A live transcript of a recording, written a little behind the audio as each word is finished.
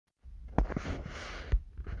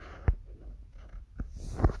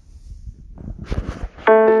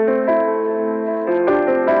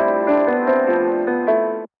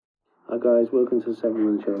welcome to the Savvy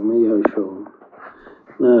Money Show. Me, your host, Sean.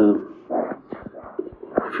 Now,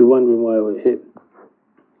 if you're wondering why we hit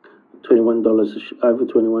 $21 over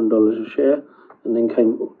 $21 a share, and then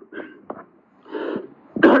came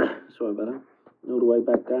sorry about that, all the way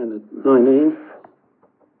back down to 19,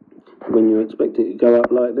 when you expect it to go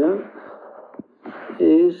up like that,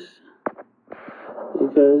 is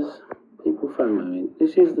because people FOMO.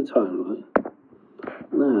 This is the time, right?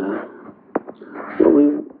 Now,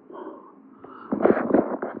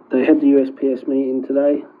 they had the USPS meeting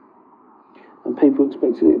today, and people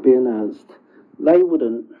expected it to be announced. They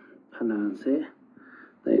wouldn't announce it.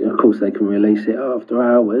 Of course, they can release it after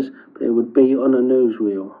hours, but it would be on a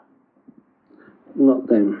newsreel, not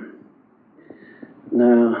them.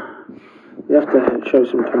 Now, you have to show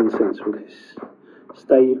some common sense with this.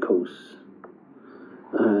 Stay your course,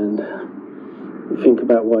 and think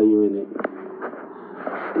about why you're in it.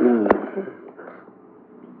 Now,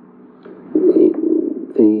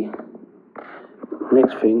 the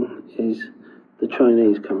next thing is the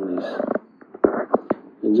Chinese companies.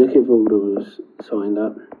 Executive order was signed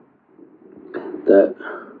up. That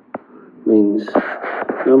means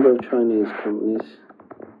a number of Chinese companies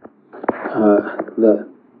that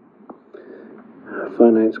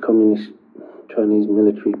finance communist Chinese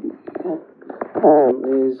military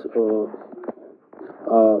companies or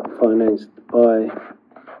are financed by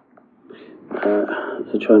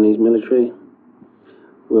the Chinese military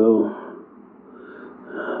will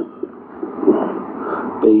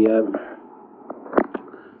be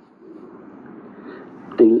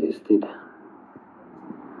delisted.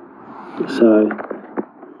 So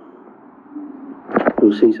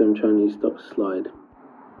you'll see some Chinese stocks slide.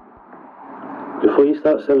 Before you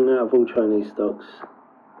start selling out of all Chinese stocks,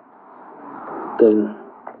 then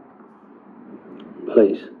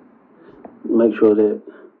please make sure that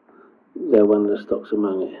they're one of the stocks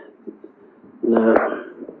among it. Now,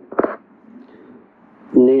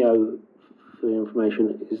 NIO, for your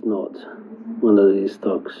information, is not one of these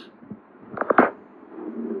stocks.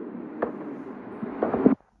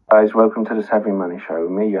 Guys, welcome to the Savvy Money Show.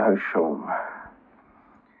 Me, your host, Sean.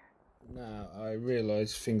 Now, I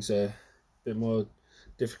realise things are a bit more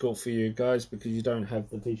difficult for you guys because you don't have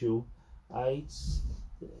the visual aids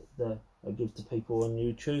that I give to people on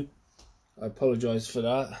YouTube. I apologise for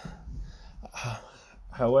that.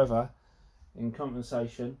 However, in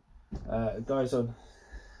compensation, guys, on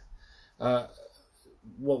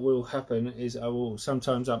what will happen is I will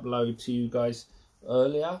sometimes upload to you guys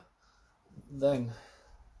earlier than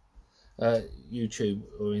YouTube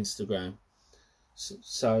or Instagram.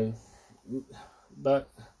 So, but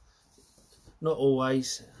not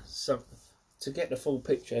always. So, to get the full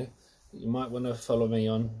picture, you might want to follow me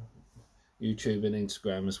on YouTube and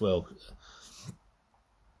Instagram as well.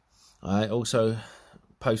 I also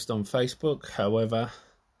post on Facebook. However,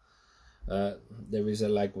 there is a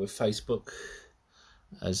lag with Facebook,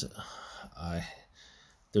 as I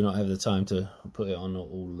do not have the time to put it on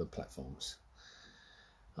all the platforms.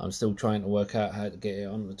 I'm still trying to work out how to get it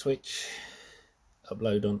on the Twitch,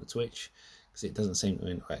 upload onto Twitch, because it doesn't seem to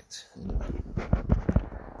interact. Anyway.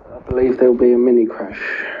 I believe there will be a mini crash.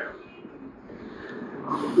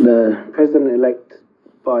 The President-elect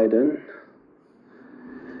Biden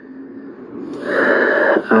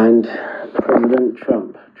and President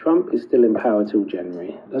Trump. Trump is still in power till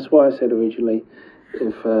January. That's why I said originally,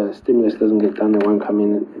 if stimulus doesn't get done, it won't come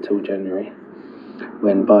in until January,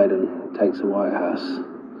 when Biden takes the White House.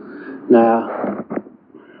 Now,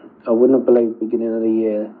 I wouldn't have believed at the beginning of the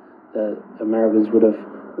year that Americans would have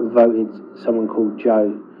voted someone called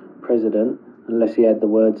Joe president unless he had the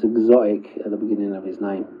words exotic at the beginning of his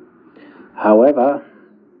name. However,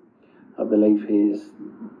 I believe he is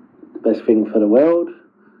the best thing for the world,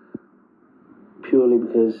 purely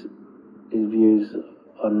because his views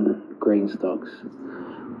on green stocks.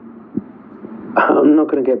 I'm not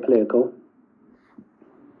going to get political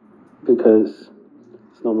because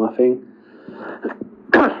it's not my thing.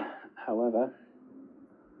 However,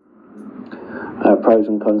 pros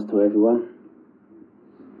and cons to everyone.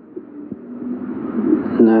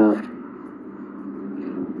 Now,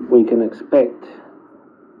 we can expect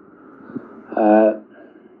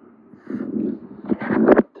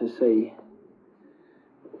to see,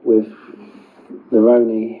 with the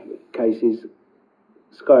Roni cases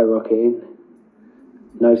skyrocketing,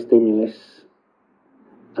 no stimulus,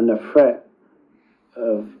 and the threat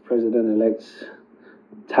of President-elect's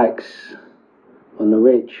tax on the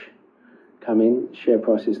rich coming, share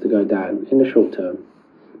prices to go down in the short term.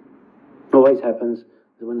 Always happens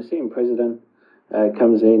that when the sitting president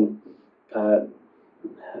comes in,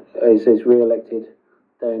 is re-elected,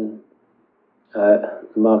 then the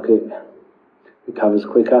market recovers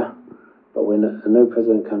quicker, but when a new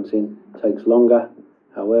president comes in, it takes longer.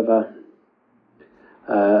 However,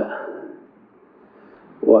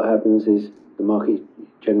 what happens is the market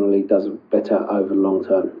generally does better over the long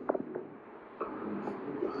term.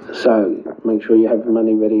 So make sure you have the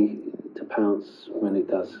money ready to pounce when it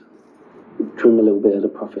does. Trim a little bit of the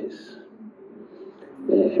profits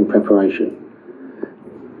in preparation.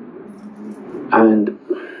 And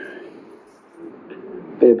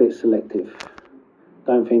be a bit selective.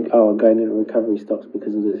 Don't think, oh, I'm going into recovery stocks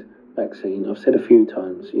because of this vaccine. I've said a few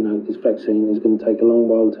times, this vaccine is going to take a long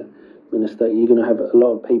while to administer. You're going to have a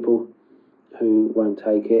lot of people who won't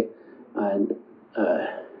take it, and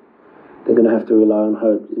they're going to have to rely on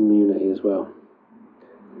herd immunity as well.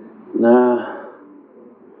 Now,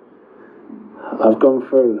 I've gone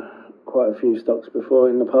through quite a few stocks before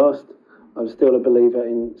in the past. I'm still a believer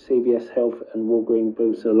in CVS Health and Walgreens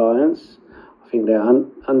Boots Alliance. I think they're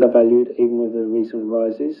undervalued even with the recent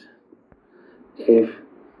rises. If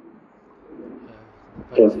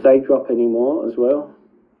they drop any more as well,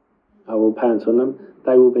 I will pounce on them.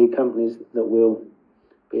 They will be companies that will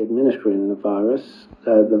be administering the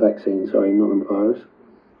vaccine, not the virus.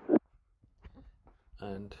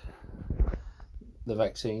 And the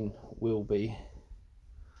vaccine will be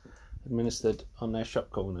administered on their shop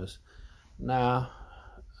corners. Now,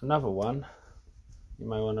 another one you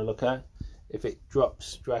may want to look at, if it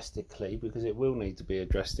drops drastically, because it will need to be a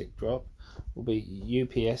drastic drop, will be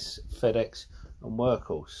UPS, FedEx and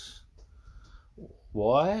Workhorse.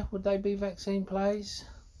 Why would they be vaccine plays?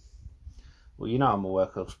 Well, I'm a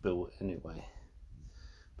Workhorse built anyway.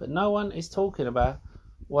 But no one is talking about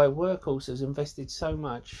why Workhorse has invested so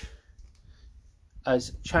much,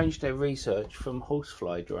 has changed their research from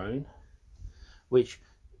horsefly drone, which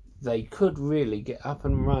they could really get up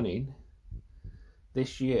and running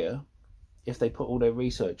this year if they put all their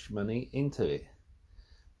research money into it.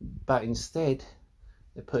 But instead,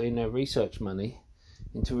 they're putting their research money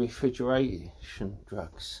into refrigeration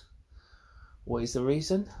drugs. What is the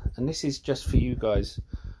reason? And this is just for you guys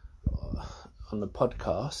on the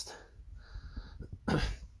podcast.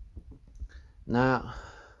 Now,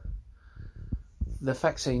 the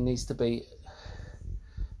vaccine needs to be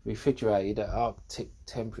refrigerated at Arctic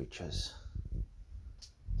temperatures.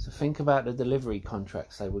 So think about the delivery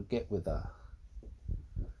contracts they would get with that.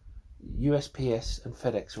 USPS and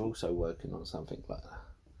FedEx are also working on something like that.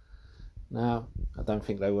 Now, I don't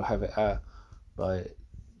think they will have it out by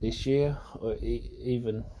this year or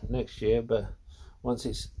even next year, but once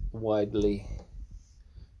it's widely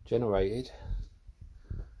generated,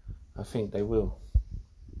 I think they will.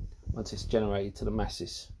 Once it's generated to the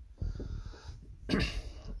masses.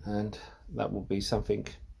 And that will be something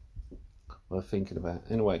worth thinking about.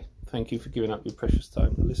 Anyway, thank you for giving up your precious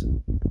time to listen.